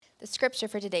The scripture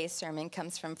for today's sermon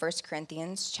comes from 1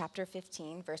 Corinthians chapter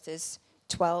 15, verses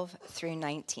 12 through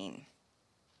 19.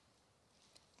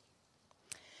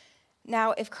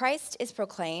 Now, if Christ is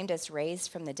proclaimed as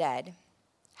raised from the dead,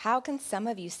 how can some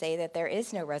of you say that there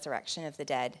is no resurrection of the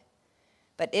dead?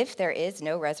 But if there is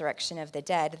no resurrection of the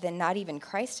dead, then not even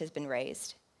Christ has been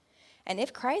raised. And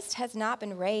if Christ has not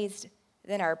been raised,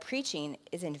 then our preaching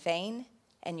is in vain,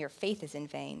 and your faith is in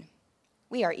vain.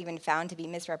 We are even found to be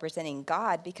misrepresenting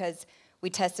God because we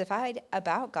testified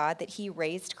about God that he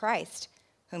raised Christ,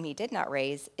 whom he did not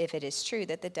raise, if it is true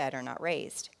that the dead are not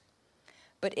raised.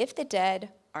 But if the dead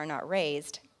are not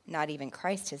raised, not even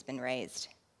Christ has been raised.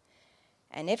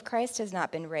 And if Christ has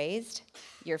not been raised,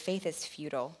 your faith is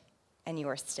futile, and you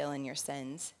are still in your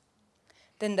sins.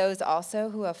 Then those also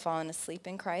who have fallen asleep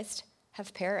in Christ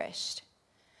have perished.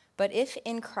 But if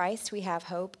in Christ we have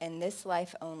hope in this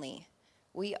life only,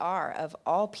 we are of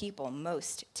all people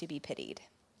most to be pitied.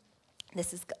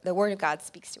 This is the word of God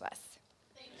speaks to us.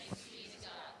 Thanks be to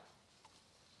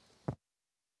God.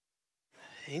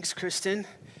 Thanks, Kristen.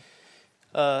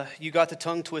 You got the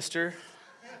tongue twister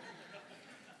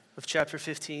of chapter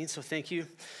 15, so thank you.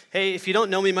 Hey, if you don't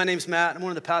know me, my name's Matt. I'm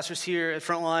one of the pastors here at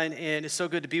Frontline, and it's so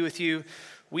good to be with you.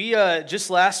 We just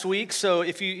last week, so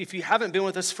if you haven't been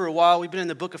with us for a while, we've been in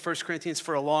the book of 1 Corinthians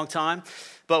for a long time,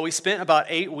 but we spent about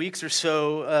 8 weeks or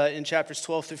so in chapters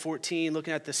 12 through 14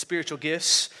 looking at the spiritual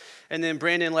gifts. And then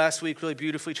Brandon last week really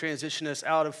beautifully transitioned us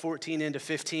out of 14 into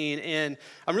 15. And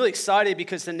I'm really excited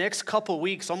because the next couple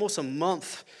weeks, almost a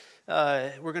month,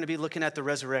 we're going to be looking at the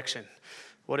resurrection.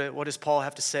 What does Paul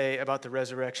have to say about the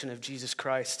resurrection of Jesus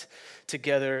Christ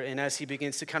together? And as he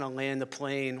begins to kind of land the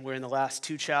plane, we're in the last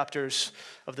 2 chapters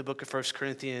of the book of 1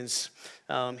 Corinthians.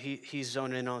 He's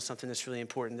zoning in on something that's really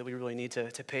important that we really need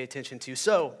to pay attention to.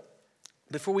 So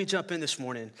before we jump in this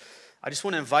morning, I just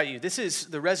want to invite you.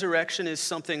 The resurrection is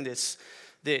something that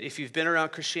if you've been around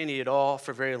Christianity at all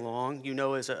for very long, you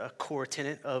know is a core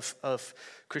tenet of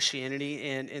Christianity.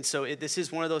 And so this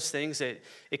is one of those things that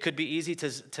it could be easy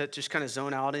to just kind of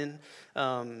zone out in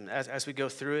as we go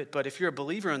through it. But if you're a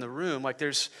believer in the room, like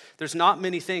there's not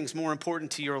many things more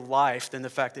important to your life than the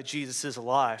fact that Jesus is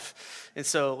alive. And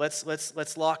so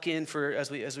let's lock in for as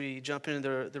we jump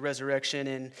into the resurrection.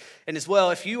 And as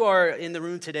well, if you are in the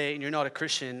room today and you're not a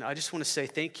Christian, I just want to say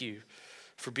thank you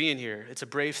for being here. It's a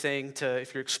brave thing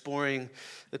if you're exploring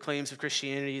the claims of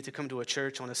Christianity, to come to a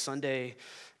church on a Sunday,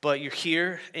 but you're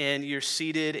here and you're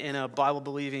seated in a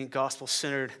Bible-believing,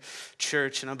 gospel-centered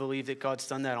church, and I believe that God's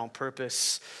done that on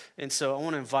purpose. And so I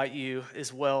want to invite you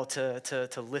as well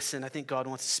to listen. I think God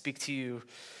wants to speak to you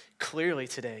clearly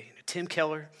today. Tim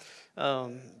Keller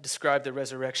described the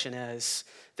resurrection as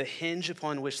the hinge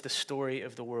upon which the story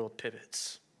of the world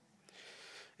pivots.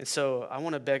 And so I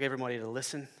want to beg everybody to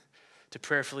listen, to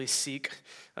prayerfully seek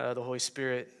the Holy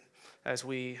Spirit as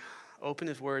we open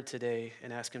his word today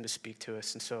and ask him to speak to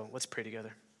us. And so let's pray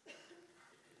together.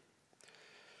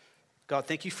 God,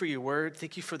 thank you for your word.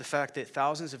 Thank you for the fact that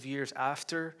thousands of years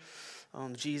after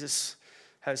Jesus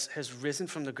has risen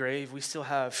from the grave, we still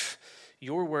have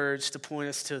your words to point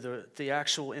us to the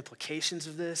actual implications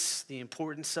of this, the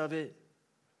importance of it.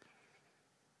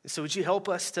 And so would you help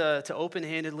us to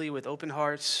open-handedly, with open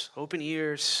hearts, open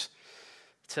ears,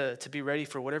 to be ready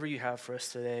for whatever you have for us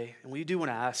today. And we do want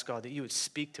to ask, God, that you would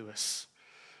speak to us,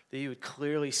 that you would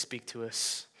clearly speak to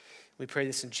us. We pray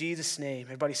this in Jesus' name.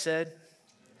 Everybody said?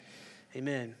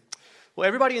 Amen. Well,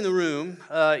 everybody in the room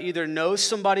either knows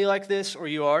somebody like this, or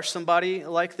you are somebody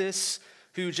like this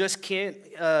who just can't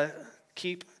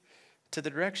keep to the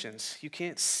directions. You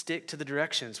can't stick to the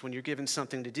directions when you're given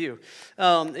something to do.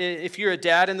 If you're a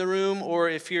dad in the room, or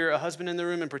if you're a husband in the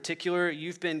room in particular,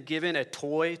 you've been given a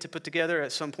toy to put together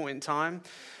at some point in time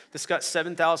that's got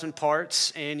 7,000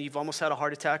 parts, and you've almost had a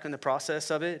heart attack in the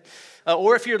process of it.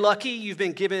 Or if you're lucky, you've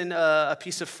been given a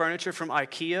piece of furniture from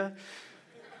IKEA,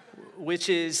 which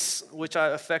I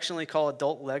affectionately call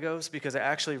adult Legos, because I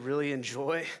actually really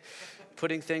enjoy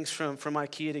putting things from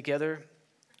IKEA together.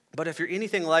 But if you're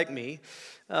anything like me,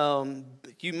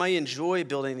 you may enjoy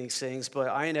building these things, but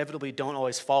I inevitably don't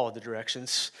always follow the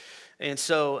directions. And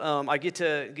so I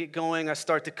get going, I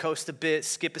start to coast a bit,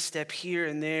 skip a step here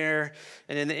and there,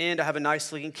 and in the end I have a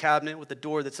nice looking cabinet with a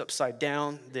door that's upside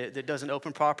down that doesn't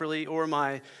open properly. Or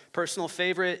my personal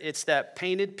favorite, it's that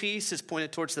painted piece is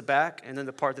pointed towards the back, and then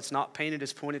the part that's not painted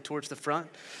is pointed towards the front.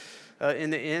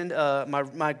 In the end,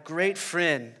 my great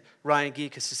friend Ryan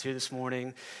Geekus is here this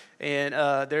morning. And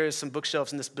there is some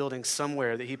bookshelves in this building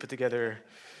somewhere that he put together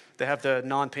that have the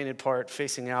non-painted part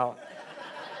facing out.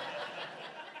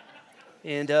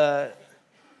 And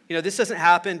This doesn't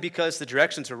happen because the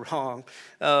directions are wrong.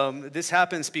 This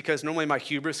happens because normally my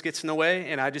hubris gets in the way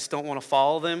and I just don't want to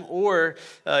follow them, or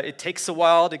it takes a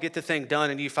while to get the thing done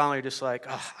and you finally are just like,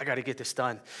 oh, I got to get this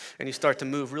done. And you start to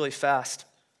move really fast.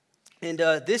 And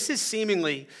this is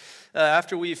seemingly,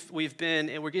 after we've been,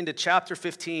 and we're getting to chapter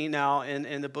 15 now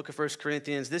in the book of 1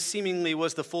 Corinthians, this seemingly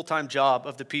was the full-time job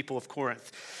of the people of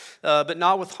Corinth. But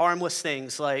not with harmless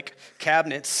things like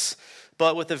cabinets,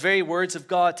 but with the very words of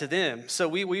God to them. So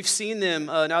we've seen them,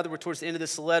 now that we're towards the end of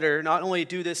this letter, not only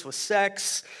do this with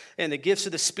sex and the gifts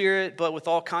of the Spirit, but with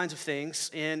all kinds of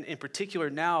things. And in particular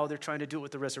now, they're trying to do it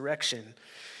with the resurrection.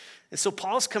 And so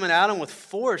Paul's coming at them with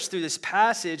force through this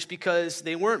passage because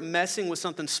they weren't messing with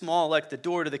something small like the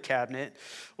door to the cabinet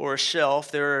or a shelf.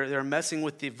 They're messing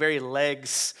with the very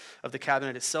legs of the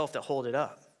cabinet itself that hold it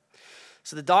up.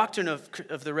 So the doctrine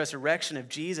of the resurrection of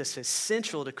Jesus is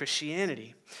central to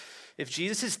Christianity. If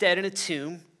Jesus is dead in a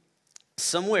tomb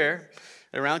somewhere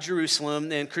around Jerusalem,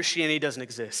 then Christianity doesn't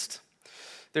exist.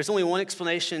 There's only one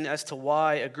explanation as to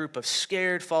why a group of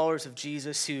scared followers of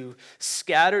Jesus who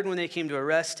scattered when they came to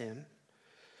arrest him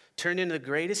turned into the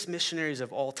greatest missionaries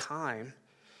of all time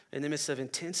in the midst of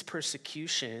intense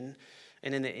persecution,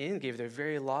 and in the end gave their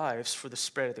very lives for the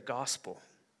spread of the gospel.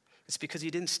 It's because he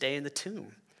didn't stay in the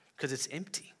tomb, because it's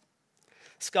empty.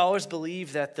 Scholars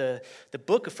believe that the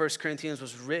book of 1 Corinthians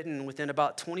was written within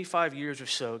about 25 years or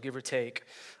so, give or take,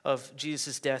 of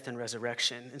Jesus' death and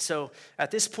resurrection. And so at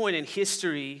this point in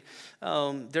history,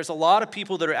 there's a lot of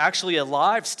people that are actually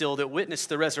alive still that witnessed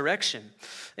the resurrection.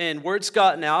 And word's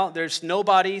gotten out. There's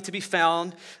nobody to be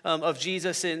found of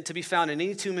Jesus and to be found in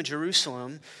any tomb in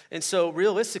Jerusalem. And so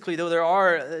realistically, though there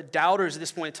are doubters at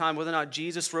this point in time whether or not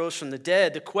Jesus rose from the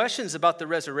dead, the questions about the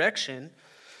resurrection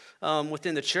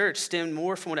within the church stem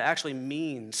more from what it actually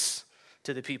means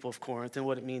to the people of Corinth than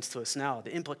what it means to us now.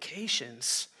 The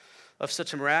implications of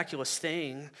such a miraculous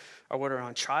thing are what are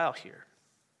on trial here.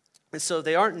 And so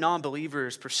they aren't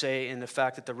non-believers per se in the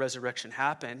fact that the resurrection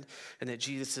happened and that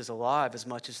Jesus is alive as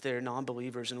much as they're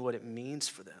non-believers in what it means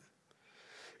for them.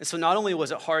 And so not only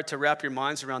was it hard to wrap your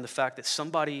minds around the fact that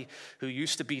somebody who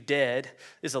used to be dead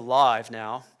is alive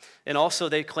now, and also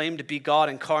they claim to be God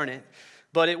incarnate,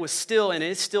 but it was still, and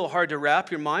it's still hard to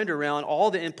wrap your mind around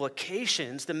all the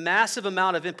implications, the massive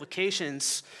amount of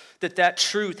implications that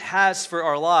truth has for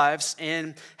our lives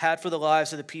and had for the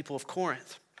lives of the people of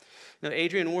Corinth. Now,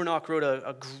 Adrian Warnock wrote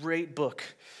a great book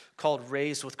called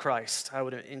Raised with Christ. I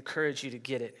would encourage you to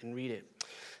get it and read it.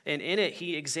 And in it,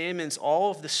 he examines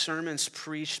all of the sermons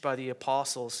preached by the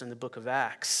apostles in the book of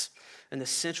Acts. And the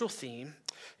central theme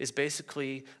is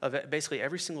basically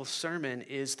every single sermon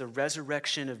is the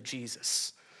resurrection of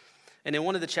Jesus. And in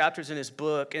one of the chapters in his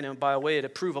book, and by way to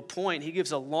prove a point, he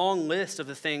gives a long list of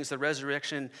the things the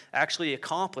resurrection actually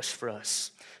accomplished for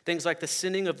us. Things like the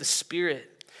sending of the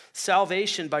Spirit,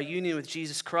 salvation by union with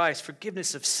Jesus Christ,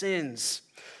 forgiveness of sins,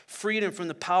 freedom from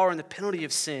the power and the penalty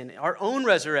of sin, our own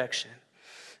resurrection,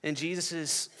 and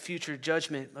Jesus' future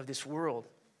judgment of this world.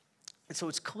 And so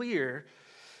it's clear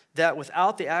that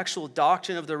without the actual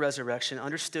doctrine of the resurrection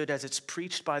understood as it's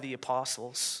preached by the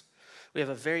apostles, we have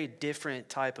a very different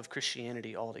type of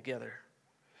Christianity altogether.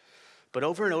 But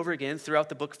over and over again throughout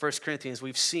the book of 1 Corinthians,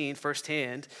 we've seen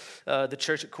firsthand the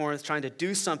church at Corinth trying to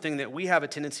do something that we have a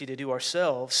tendency to do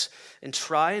ourselves and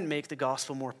try and make the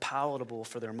gospel more palatable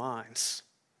for their minds,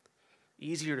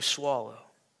 easier to swallow.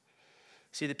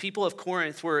 See, the people of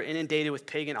Corinth were inundated with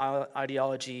pagan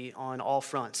ideology on all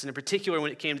fronts, and in particular when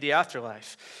it came to the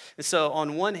afterlife. And so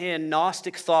on one hand,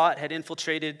 Gnostic thought had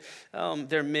infiltrated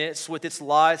their midst with its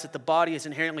lies that the body is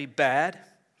inherently bad,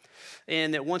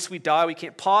 and that once we die, we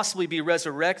can't possibly be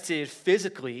resurrected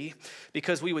physically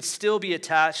because we would still be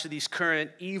attached to these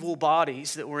current evil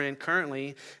bodies that we're in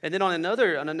currently. And then on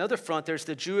another front, there's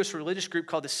the Jewish religious group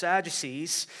called the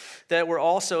Sadducees that were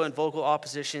also in vocal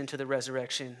opposition to the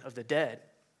resurrection of the dead.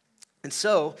 And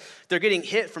so they're getting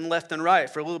hit from left and right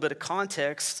for a little bit of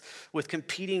context with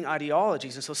competing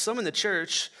ideologies. And so some in the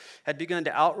church had begun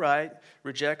to outright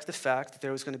reject the fact that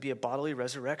there was going to be a bodily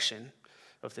resurrection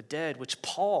of the dead, which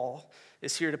Paul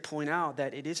is here to point out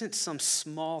that it isn't some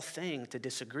small thing to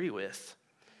disagree with.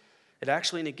 It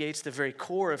actually negates the very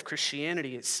core of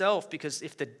Christianity itself, because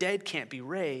if the dead can't be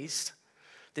raised,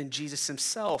 then Jesus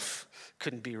himself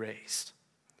couldn't be raised.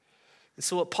 And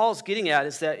so what Paul's getting at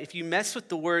is that if you mess with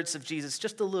the words of Jesus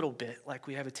just a little bit, like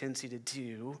we have a tendency to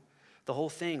do, the whole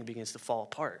thing begins to fall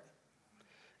apart.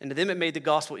 And to them it made the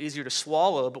gospel easier to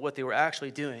swallow, but what they were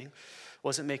actually doing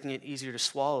wasn't making it easier to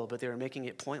swallow, but they were making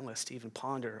it pointless to even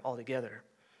ponder altogether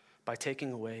by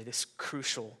taking away this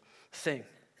crucial thing.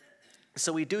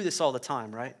 So we do this all the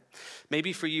time, right?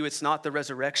 Maybe for you it's not the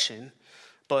resurrection,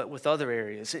 but with other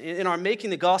areas. In our making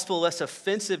the gospel less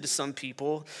offensive to some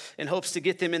people in hopes to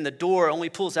get them in the door only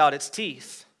pulls out its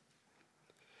teeth.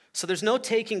 So there's no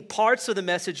taking parts of the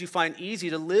message you find easy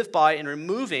to live by and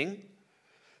removing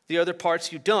the other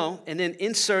parts you don't, and then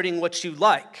inserting what you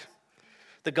like.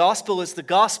 The gospel is the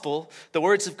gospel. The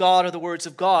words of God are the words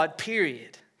of God,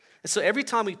 period. And so every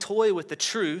time we toy with the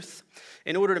truth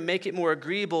in order to make it more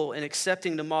agreeable and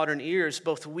accepting to modern ears,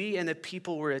 both we and the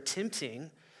people we're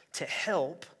attempting to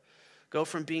help go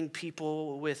from being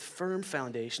people with firm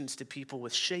foundations to people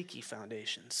with shaky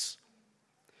foundations.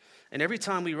 And every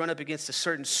time we run up against a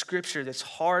certain scripture that's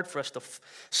hard for us to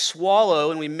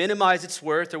swallow and we minimize its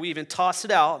worth or we even toss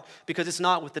it out because it's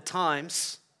not with the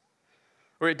times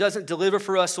or it doesn't deliver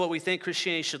for us what we think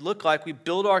Christianity should look like, we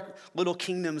build our little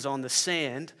kingdoms on the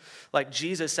sand, like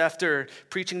Jesus, after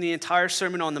preaching the entire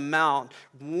Sermon on the Mount,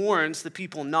 warns the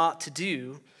people not to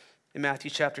do in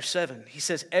Matthew chapter 7. He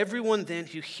says, "Everyone then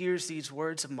who hears these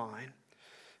words of mine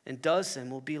and does them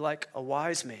will be like a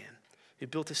wise man who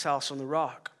built his house on the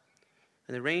rock.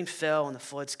 And the rain fell and the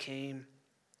floods came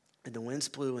and the winds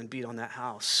blew and beat on that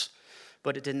house.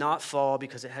 But it did not fall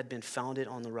because it had been founded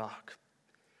on the rock.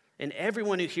 And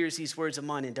everyone who hears these words of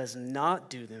mine and does not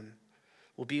do them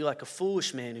will be like a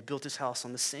foolish man who built his house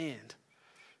on the sand.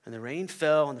 And the rain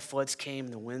fell and the floods came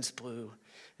and the winds blew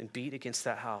and beat against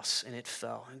that house and it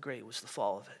fell. And great was the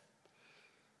fall of it."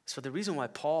 So the reason why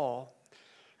Paul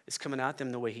is coming at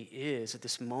them the way he is at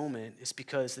this moment is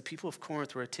because the people of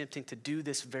Corinth were attempting to do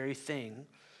this very thing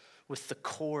with the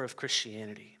core of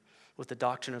Christianity, with the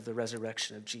doctrine of the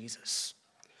resurrection of Jesus.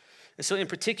 And so in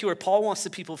particular, Paul wants the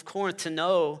people of Corinth to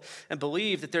know and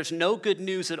believe that there's no good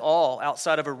news at all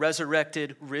outside of a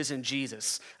resurrected, risen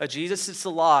Jesus. A Jesus that's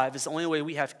alive is the only way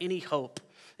we have any hope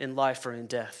in life or in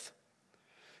death.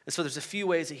 And so there's a few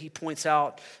ways that he points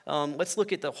out. Let's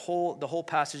look at the whole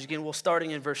passage again. We're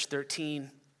starting in verse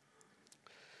 13.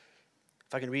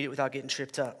 If I can read it without getting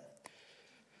tripped up.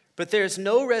 "But there's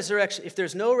no resurrection. If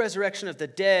there's no resurrection of the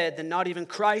dead, then not even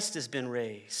Christ has been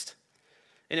raised.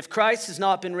 And if Christ has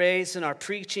not been raised, then our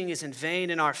preaching is in vain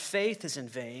and our faith is in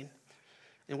vain.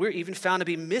 And we're even found to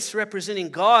be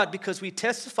misrepresenting God because we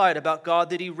testified about God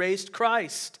that he raised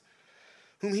Christ,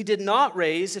 whom he did not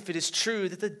raise, if it is true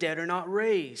that the dead are not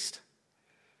raised.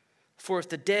 For if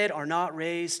the dead are not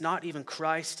raised, not even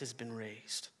Christ has been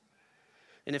raised.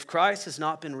 And if Christ has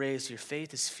not been raised, your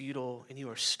faith is futile and you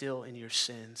are still in your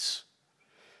sins.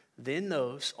 Then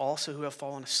those also who have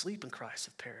fallen asleep in Christ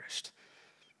have perished.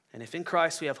 And if in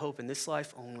Christ we have hope in this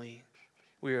life only,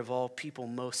 we are of all people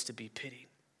most to be pitied."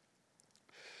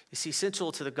 You see,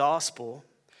 central to the gospel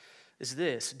is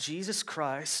this: Jesus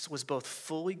Christ was both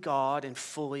fully God and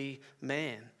fully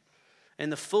man.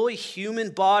 And the fully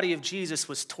human body of Jesus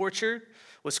was tortured,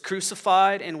 was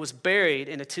crucified, and was buried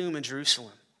in a tomb in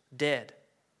Jerusalem, dead.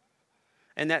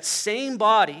 And that same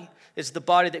body is the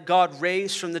body that God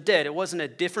raised from the dead. It wasn't a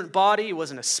different body. It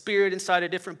wasn't a spirit inside a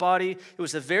different body. It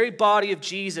was the very body of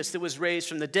Jesus that was raised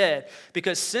from the dead.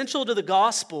 Because central to the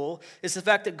gospel is the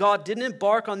fact that God didn't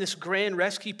embark on this grand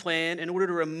rescue plan in order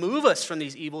to remove us from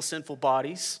these evil, sinful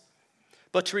bodies,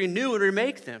 but to renew and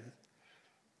remake them.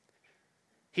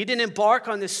 He didn't embark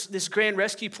on this grand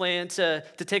rescue plan to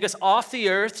take us off the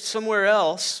earth somewhere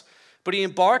else, but he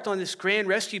embarked on this grand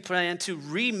rescue plan to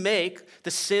remake the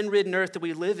sin-ridden earth that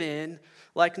we live in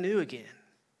like new again.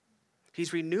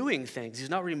 He's renewing things. He's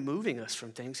not removing us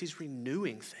from things. He's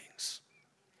renewing things.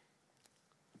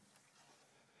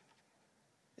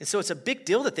 And so it's a big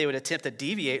deal that they would attempt to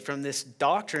deviate from this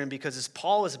doctrine because as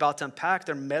Paul is about to unpack,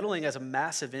 their meddling has a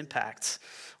massive impact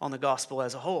on the gospel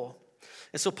as a whole.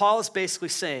 And so Paul is basically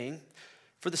saying,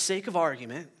 for the sake of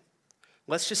argument,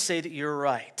 let's just say that you're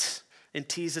right and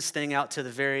tease this thing out to the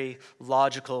very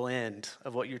logical end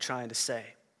of what you're trying to say.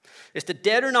 If the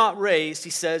dead are not raised, he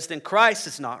says, then Christ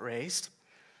is not raised.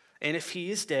 And if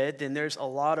he is dead, then there's a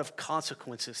lot of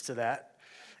consequences to that.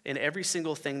 And every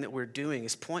single thing that we're doing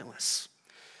is pointless.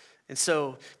 And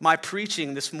so my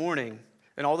preaching this morning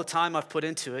and all the time I've put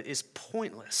into it is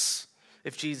pointless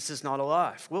if Jesus is not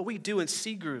alive. What we do in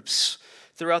C groups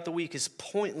throughout the week is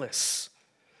pointless.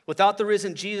 Without the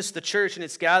risen Jesus, the church and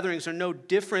its gatherings are no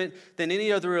different than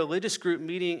any other religious group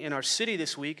meeting in our city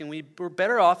this week, and we're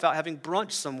better off out having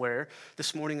brunch somewhere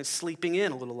this morning and sleeping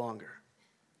in a little longer.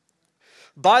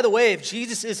 By the way, if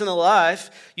Jesus isn't alive,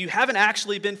 you haven't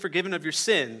actually been forgiven of your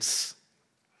sins.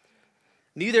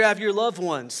 Neither have your loved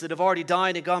ones that have already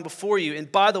died and gone before you. And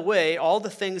by the way, all the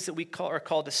things that we are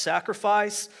called to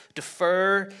sacrifice,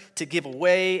 defer, to give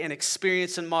away, and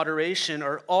experience in moderation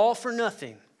are all for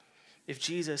nothing if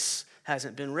Jesus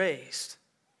hasn't been raised.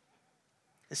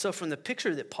 And so from the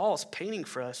picture that Paul's painting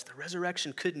for us, the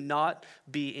resurrection could not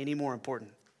be any more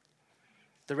important.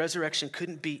 The resurrection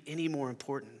couldn't be any more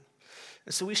important.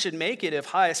 And so we should make it of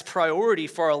highest priority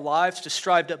for our lives to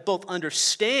strive to both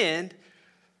understand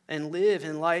and live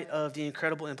in light of the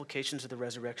incredible implications of the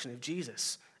resurrection of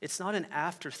Jesus. It's not an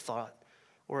afterthought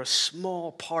or a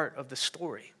small part of the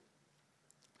story.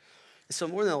 And so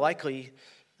more than likely,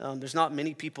 there's not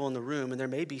many people in the room, and there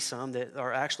may be some that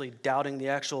are actually doubting the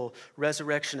actual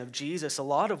resurrection of Jesus. A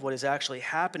lot of what is actually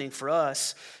happening for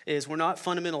us is we're not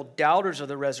fundamental doubters of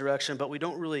the resurrection, but we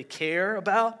don't really care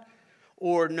about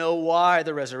or know why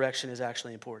the resurrection is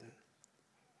actually important.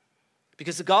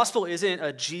 Because the gospel isn't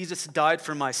a Jesus died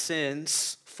for my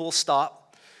sins, full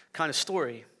stop kind of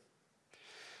story.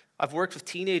 I've worked with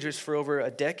teenagers for over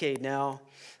a decade now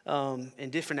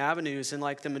in different avenues, and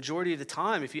like the majority of the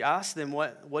time, if you ask them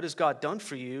what has God done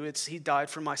for you, it's he died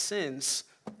for my sins,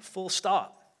 full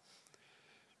stop.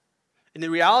 And the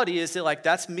reality is that like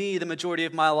that's me the majority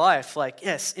of my life. Like,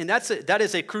 yes, and that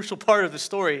is a crucial part of the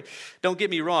story. Don't get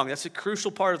me wrong, that's a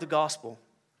crucial part of the gospel.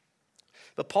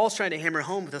 But Paul's trying to hammer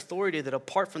home with authority that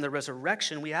apart from the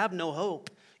resurrection, we have no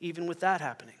hope, even with that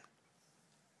happening.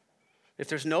 If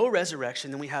there's no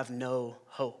resurrection, then we have no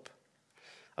hope.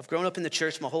 I've grown up in the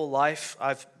church my whole life.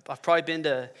 I've probably been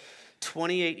to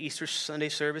 28 Easter Sunday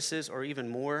services or even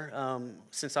more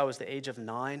since I was the age of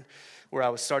 9, where I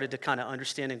was started to kind of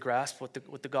understand and grasp what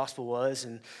the gospel was,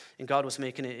 and God was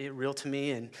making it real to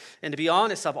me. And to be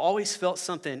honest, I've always felt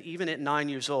something, even at 9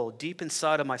 years old, deep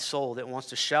inside of my soul that wants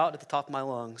to shout at the top of my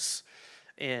lungs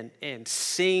and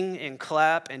sing and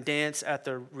clap and dance at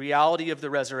the reality of the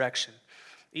resurrection.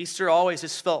 Easter always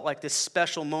just felt like this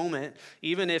special moment,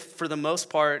 even if for the most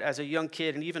part, as a young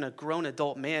kid and even a grown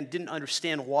adult man, didn't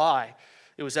understand why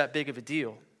it was that big of a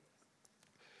deal.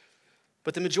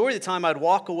 But the majority of the time, I'd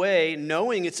walk away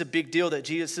knowing it's a big deal that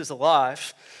Jesus is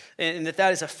alive and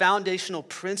that is a foundational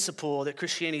principle that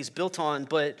Christianity is built on.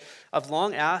 But I've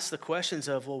long asked the questions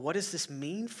of, well, what does this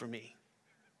mean for me?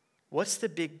 What's the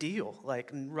big deal?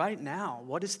 Like right now,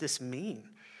 what does this mean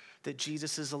that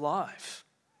Jesus is alive?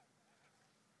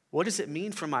 What does it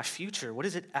mean for my future? What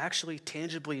does it actually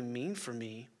tangibly mean for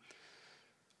me?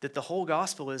 That the whole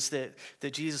gospel is that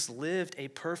Jesus lived a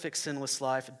perfect sinless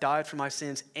life, died for my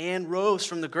sins, and rose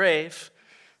from the grave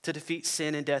to defeat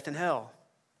sin and death and hell.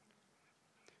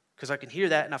 Because I can hear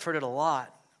that, and I've heard it a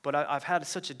lot, but I've had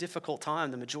such a difficult time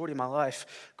the majority of my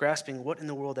life grasping what in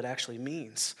the world it actually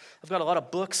means. I've got a lot of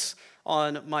books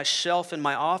on my shelf in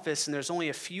my office, and there's only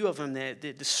a few of them that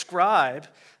describe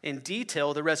in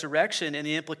detail the resurrection and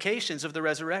the implications of the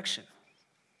resurrection.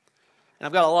 And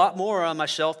I've got a lot more on my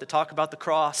shelf that talk about the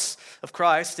cross of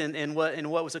Christ and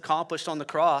what was accomplished on the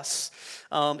cross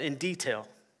in detail,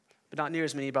 but not near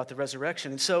as many about the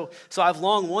resurrection. And so I've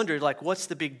long wondered, like, what's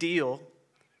the big deal?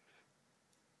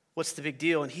 What's the big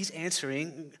deal? And he's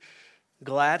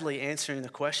gladly answering the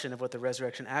question of what the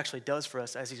resurrection actually does for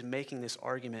us as he's making this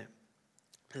argument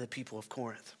to the people of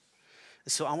Corinth.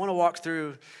 And so I want to walk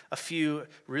through a few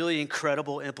really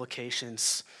incredible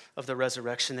implications of the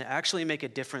resurrection that actually make a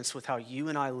difference with how you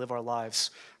and I live our lives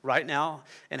right now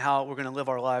and how we're going to live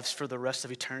our lives for the rest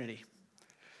of eternity.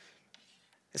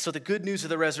 And so the good news of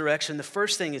the resurrection, the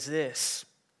first thing is this.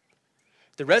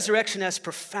 The resurrection has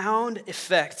profound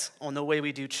effect on the way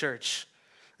we do church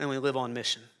and we live on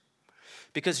mission.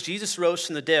 Because Jesus rose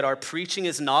from the dead, our preaching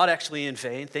is not actually in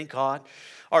vain, thank God.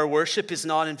 Our worship is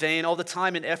not in vain. All the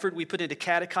time and effort we put into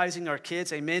catechizing our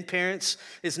kids, amen, parents,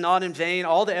 is not in vain.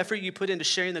 All the effort you put into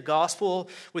sharing the gospel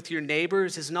with your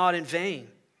neighbors is not in vain.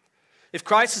 If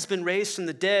Christ has been raised from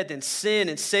the dead, then sin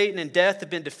and Satan and death have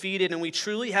been defeated, and we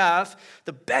truly have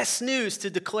the best news to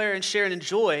declare and share and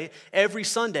enjoy every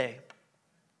Sunday.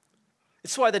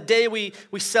 It's why the day we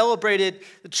celebrated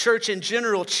the church in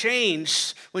general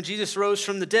changed when Jesus rose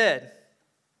from the dead.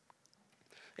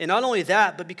 And not only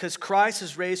that, but because Christ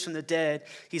is raised from the dead,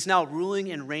 he's now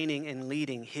ruling and reigning and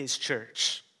leading his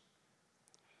church.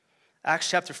 Acts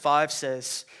chapter 5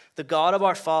 says, "The God of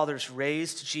our fathers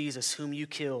raised Jesus, whom you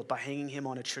killed by hanging him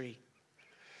on a tree.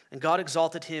 And God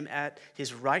exalted him at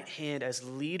his right hand as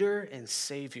leader and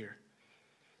savior,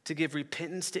 to give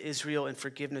repentance to Israel and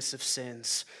forgiveness of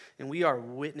sins. And we are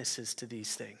witnesses to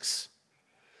these things.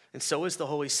 And so is the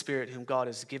Holy Spirit, whom God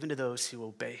has given to those who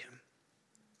obey him."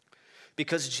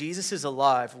 Because Jesus is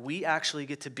alive, we actually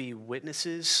get to be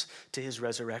witnesses to his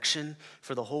resurrection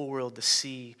for the whole world to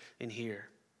see and hear.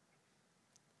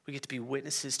 We get to be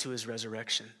witnesses to his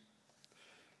resurrection.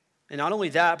 And not only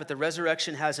that, but the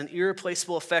resurrection has an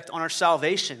irreplaceable effect on our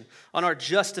salvation, on our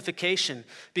justification.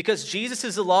 Because Jesus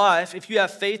is alive, if you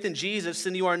have faith in Jesus,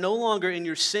 then you are no longer in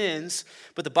your sins,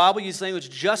 but the Bible uses language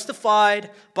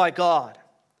justified by God.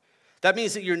 That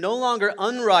means that you're no longer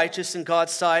unrighteous in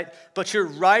God's sight, but you're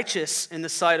righteous in the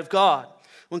sight of God.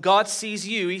 When God sees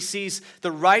you, he sees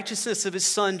the righteousness of his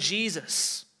son,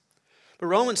 Jesus. But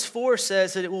Romans 4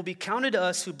 says that it will be counted to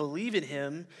us who believe in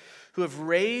him, who have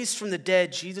raised from the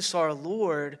dead Jesus our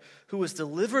Lord, who was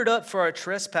delivered up for our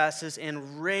trespasses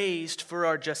and raised for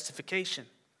our justification.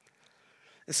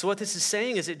 And so what this is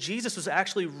saying is that Jesus was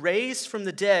actually raised from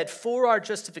the dead for our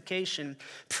justification,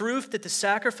 proof that the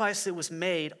sacrifice that was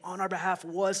made on our behalf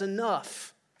was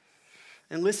enough.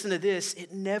 And listen to this,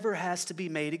 it never has to be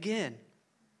made again.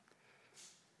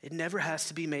 It never has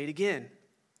to be made again.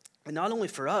 And not only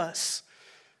for us,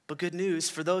 but good news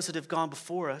for those that have gone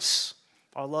before us,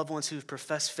 our loved ones who have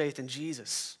professed faith in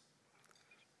Jesus.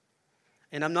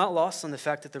 And I'm not lost on the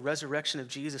fact that the resurrection of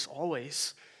Jesus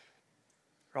always,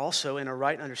 or also in a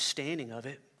right understanding of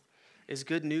it, is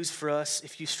good news for us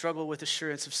if you struggle with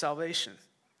assurance of salvation.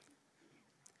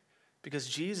 Because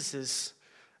Jesus'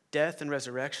 death and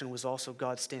resurrection was also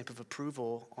God's stamp of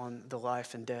approval on the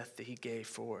life and death that he gave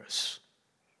for us.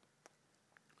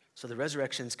 So the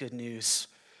resurrection is good news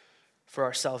for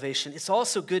our salvation. It's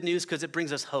also good news because it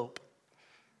brings us hope.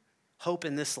 Hope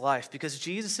in this life. Because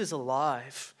Jesus is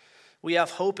alive, we have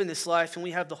hope in this life, and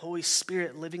we have the Holy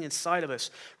Spirit living inside of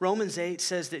us. Romans 8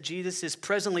 says that Jesus is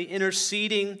presently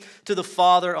interceding to the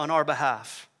Father on our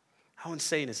behalf. How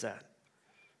insane is that?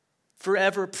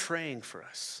 Forever praying for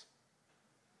us.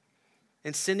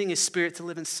 And sending his Spirit to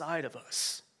live inside of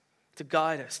us, to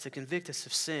guide us, to convict us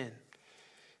of sin,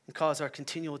 and cause our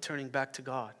continual turning back to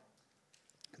God.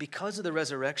 Because of the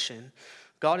resurrection,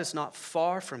 God is not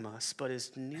far from us, but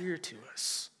is near to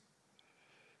us.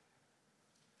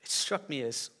 It struck me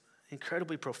as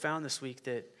incredibly profound this week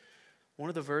that one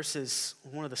of the verses,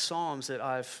 one of the Psalms that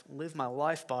I've lived my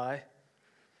life by,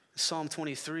 Psalm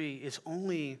 23, is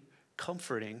only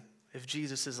comforting if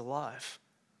Jesus is alive.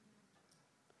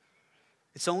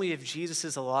 It's only if Jesus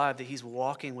is alive that he's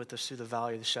walking with us through the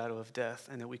valley of the shadow of death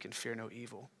and that we can fear no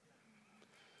evil.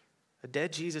 A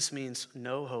dead Jesus means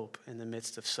no hope in the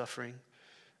midst of suffering.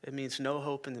 It means no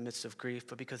hope in the midst of grief,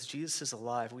 but because Jesus is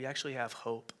alive, we actually have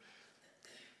hope.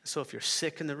 So if you're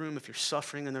sick in the room, if you're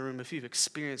suffering in the room, if you've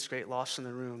experienced great loss in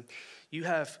the room, you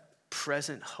have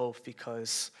present hope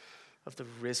because of the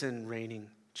risen, reigning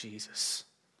Jesus.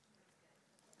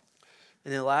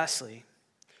 And then lastly,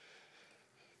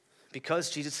 because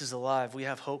Jesus is alive, we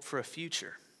have hope for a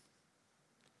future.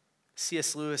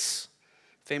 C.S. Lewis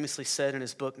famously said in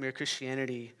his book, Mere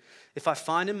Christianity, "If I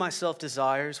find in myself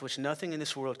desires which nothing in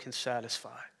this world can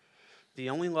satisfy, the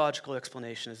only logical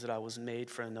explanation is that I was made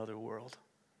for another world."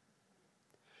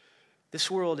 This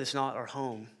world is not our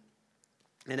home,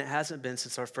 and it hasn't been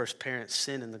since our first parents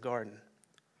sinned in the garden.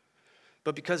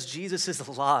 But because Jesus is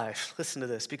alive, listen to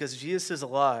this, because Jesus is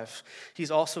alive,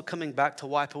 he's also coming back to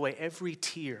wipe away every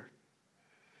tear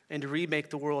and to remake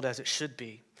the world as it should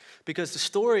be. Because the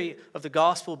story of the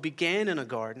gospel began in a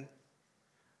garden,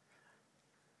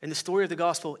 and the story of the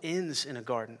gospel ends in a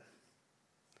garden,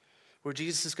 where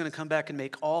Jesus is going to come back and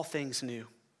make all things new,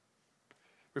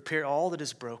 repair all that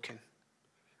is broken,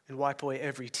 and wipe away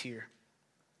every tear,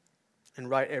 and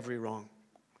right every wrong.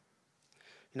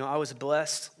 You know, I was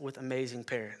blessed with amazing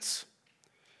parents.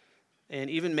 And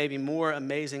even maybe more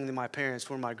amazing than my parents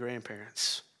were my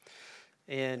grandparents.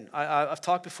 And I've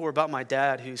talked before about my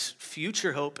dad, whose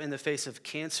future hope in the face of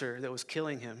cancer that was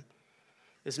killing him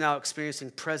is now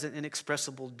experiencing present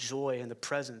inexpressible joy in the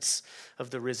presence of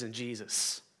the risen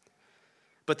Jesus.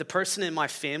 But the person in my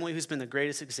family who's been the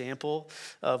greatest example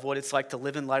of what it's like to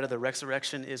live in light of the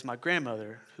resurrection is my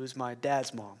grandmother, who's my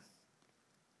dad's mom.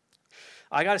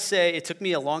 I got to say, it took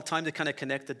me a long time to kind of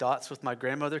connect the dots with my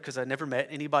grandmother because I never met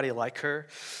anybody like her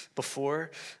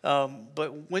before.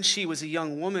 But when she was a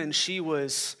young woman, she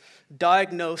was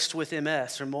diagnosed with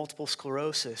MS, or multiple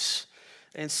sclerosis.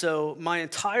 And so my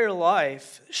entire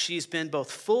life, she's been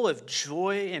both full of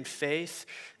joy and faith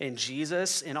in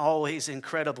Jesus and always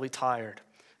incredibly tired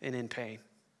and in pain.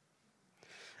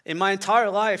 In my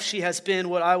entire life, she has been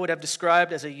what I would have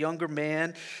described as a younger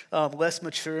man, less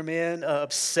mature man,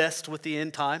 obsessed with the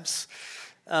end times.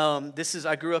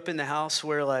 I grew up in the house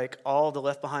where like all the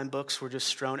Left Behind books were just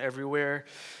strewn everywhere,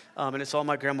 and it's all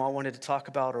my grandma wanted to talk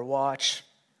about or watch.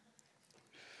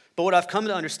 But what I've come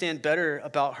to understand better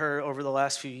about her over the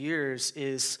last few years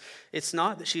is it's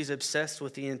not that she's obsessed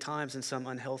with the end times in some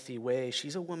unhealthy way.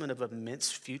 She's a woman of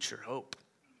immense future hope.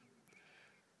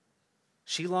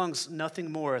 She longs nothing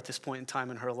more at this point in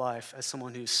time in her life as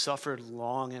someone who's suffered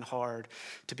long and hard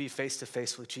to be face to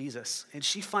face with Jesus. And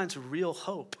she finds real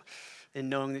hope in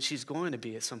knowing that she's going to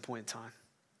be at some point in time.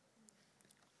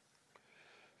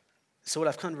 So what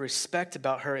I've come to respect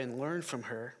about her and learn from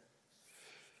her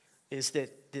is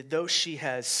that though she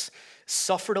has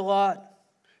suffered a lot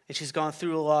and she's gone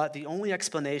through a lot, the only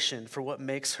explanation for what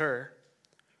makes her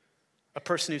a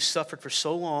person who's suffered for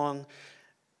so long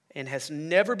and has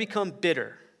never become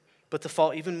bitter, but to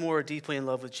fall even more deeply in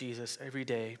love with Jesus every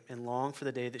day and long for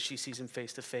the day that she sees him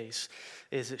face to face,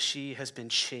 is that she has been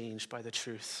changed by the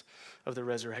truth of the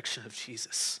resurrection of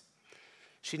Jesus.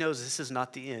 She knows this is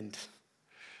not the end.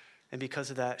 And because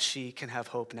of that, she can have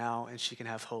hope now, and she can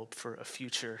have hope for a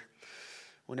future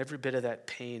when every bit of that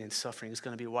pain and suffering is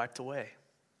going to be wiped away.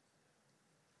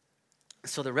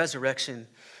 So the resurrection,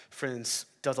 friends,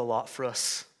 does a lot for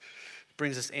us. It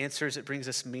brings us answers, it brings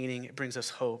us meaning, it brings us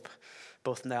hope,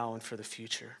 both now and for the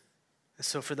future. And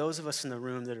so for those of us in the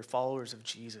room that are followers of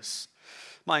Jesus,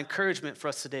 my encouragement for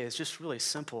us today is just really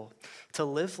simple: to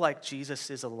live like Jesus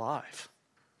is alive.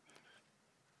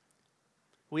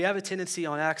 We have a tendency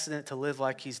on accident to live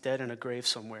like he's dead in a grave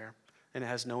somewhere, and it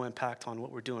has no impact on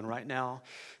what we're doing right now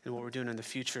and what we're doing in the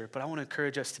future. But I want to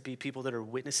encourage us to be people that are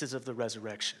witnesses of the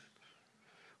resurrection.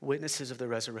 Witnesses of the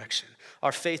resurrection.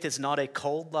 Our faith is not a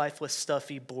cold, lifeless,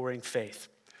 stuffy, boring faith.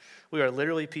 We are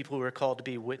literally people who are called to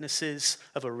be witnesses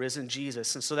of a risen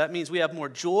Jesus. And so that means we have more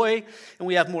joy and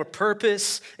we have more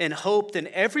purpose and hope than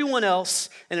everyone else.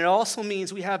 And it also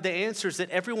means we have the answers that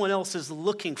everyone else is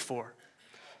looking for.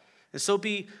 And so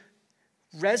be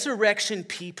resurrection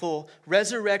people,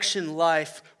 resurrection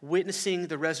life, witnessing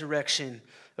the resurrection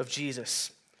of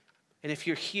Jesus. And if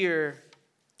you're here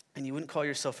and you wouldn't call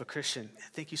yourself a Christian,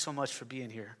 thank you so much for being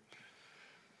here.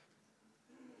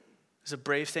 It's a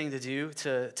brave thing to do,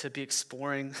 to be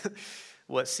exploring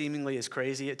what seemingly is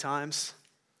crazy at times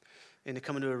and to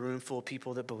come into a room full of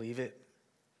people that believe it.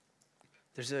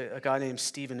 There's a guy named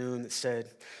Stephen Oon that said,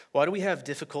 "Why do we have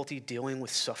difficulty dealing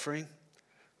with suffering?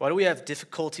 Why do we have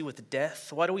difficulty with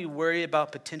death? Why do we worry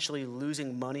about potentially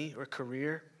losing money or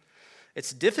career?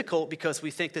 It's difficult because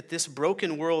we think that this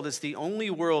broken world is the only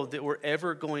world that we're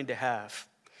ever going to have.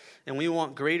 And we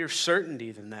want greater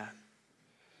certainty than that."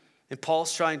 And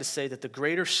Paul's trying to say that the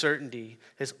greater certainty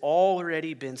has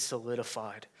already been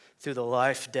solidified through the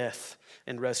life, death,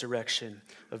 and resurrection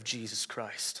of Jesus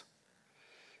Christ.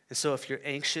 And so if you're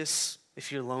anxious, if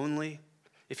you're lonely,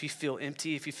 if you feel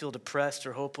empty, if you feel depressed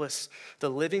or hopeless, the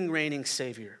living, reigning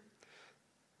Savior,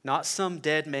 not some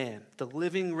dead man, the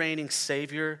living, reigning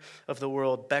Savior of the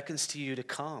world beckons to you to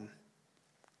come.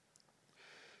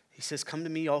 He says, "Come to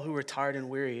me, all who are tired and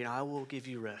weary, and I will give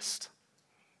you rest.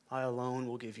 I alone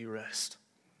will give you rest."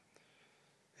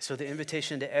 So the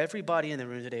invitation to everybody in the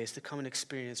room today is to come and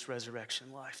experience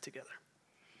resurrection life together.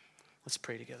 Let's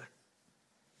pray together.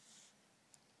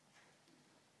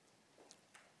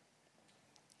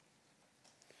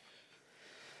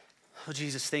 Oh,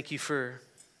 Jesus, thank you for,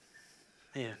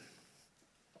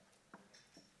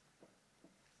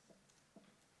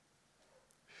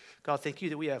 God, thank you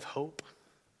that we have hope.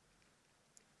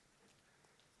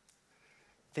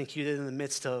 Thank you that in the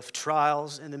midst of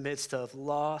trials, in the midst of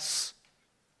loss,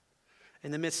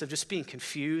 in the midst of just being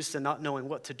confused and not knowing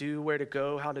what to do, where to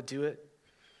go, how to do it,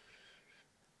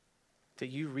 that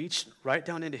you reached right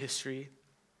down into history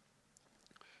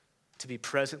to be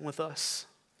present with us,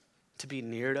 to be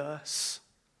near to us.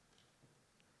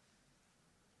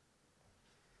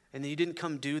 And that you didn't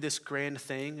come do this grand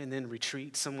thing and then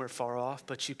retreat somewhere far off,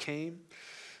 but you came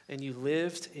and you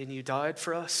lived and you died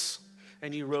for us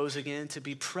and you rose again to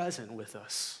be present with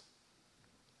us.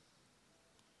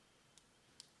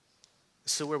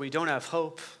 So where we don't have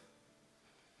hope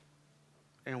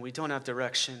and we don't have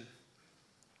direction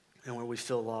and where we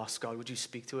feel lost, God, would you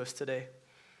speak to us today?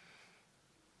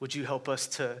 Would you help us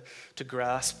to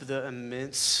grasp the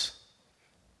immense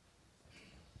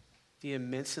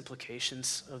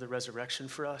implications of the resurrection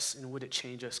for us, and would it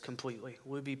change us completely?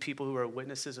 Would we be people who are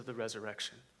witnesses of the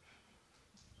resurrection?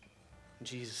 In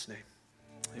Jesus' name,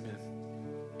 amen.